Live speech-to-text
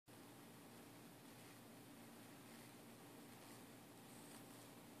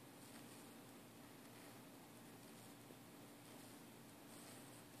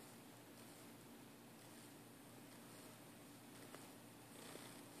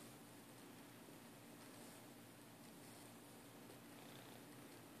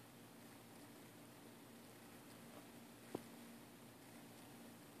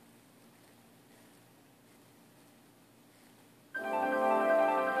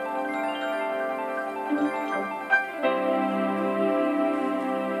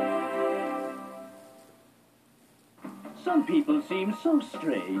Some people seem so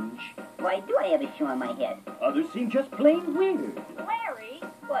strange. Why do I have a shoe on my head? Others seem just plain weird. Larry,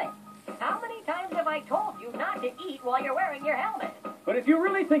 What? how many times have I told you not to eat while you're wearing your helmet? But if you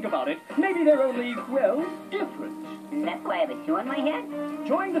really think about it, maybe they're only, well, different. And that's why I have a shoe on my head?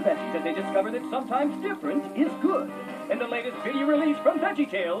 Join the veggies as they discover that sometimes different is good. In the latest video release from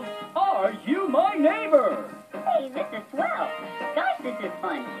Veggietales, Are You My Neighbor? Hey, this is swell. Gosh, this is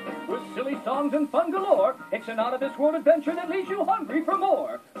fun. With silly songs and fun galore, it's an out-of-this-world adventure that leaves you hungry for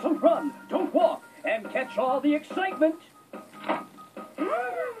more. So run, don't walk, and catch all the excitement.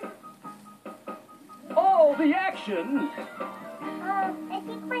 All the action. I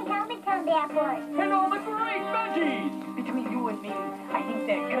think my helmet turned backwards. And all the great veggies. Between you and me, I think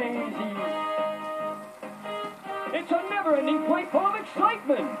they're crazy. It's a never-ending play full of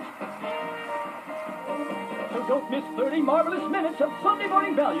excitement. So don't miss 30 marvelous minutes of Sunday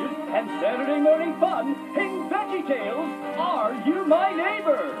morning values and Saturday morning fun in Veggietales, Are You My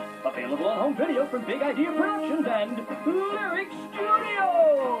Neighbor? Available on home video from Big Idea Productions and Lyrick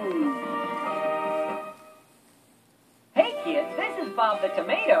Studios. Hey kids, this is Bob the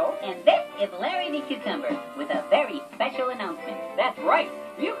Tomato. And this is Larry the Cucumber with a very special announcement. That's right.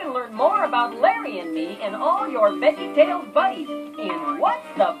 You can learn more about Larry and me and all your Veggietales buddies in What's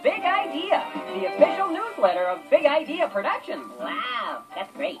the Big Idea? The official newsletter of Big Idea Productions. Wow,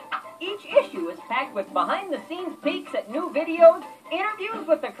 that's great. Each issue is packed with behind-the-scenes peeks at new videos, interviews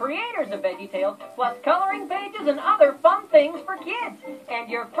with the creators of Veggietales, plus coloring pages and other fun things for kids. And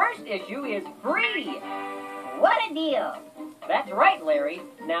your first issue is free. What a deal. That's right, Larry.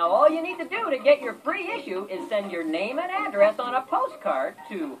 Now all you need to do to get your free issue is send your name and address on a postcard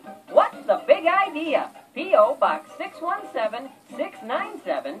to What's the Big Idea? P.O. Box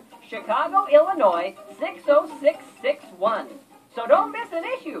 617-697, Chicago, Illinois 60661. So don't miss an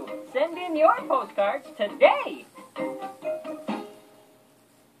issue. Send in your postcards today.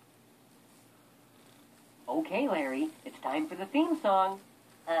 Okay, Larry, it's time for the theme song.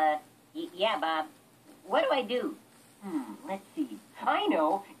 Yeah, Bob. What do I do? Let's see. I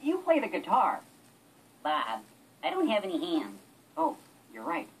know. You play the guitar. Bob, I don't have any hands. Oh, you're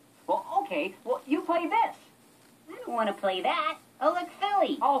right. Well, okay. Well, you play this. I don't want to play that. I'll look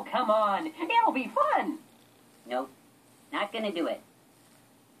silly. Oh, come on. It'll be fun. Nope, not gonna do it.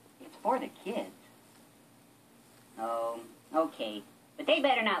 It's for the kids. Oh, okay. But they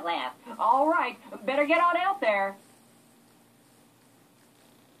better not laugh. All right. Better get on out there.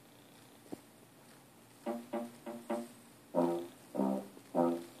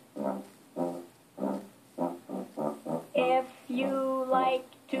 If you like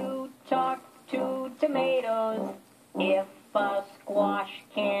to talk to tomatoes, if a squash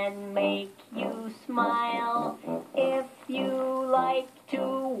can make you smile, if you like to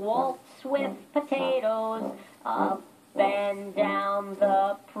waltz with potatoes, up and down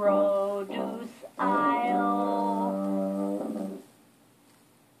the produce aisle,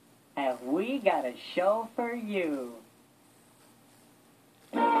 have we got a show for you.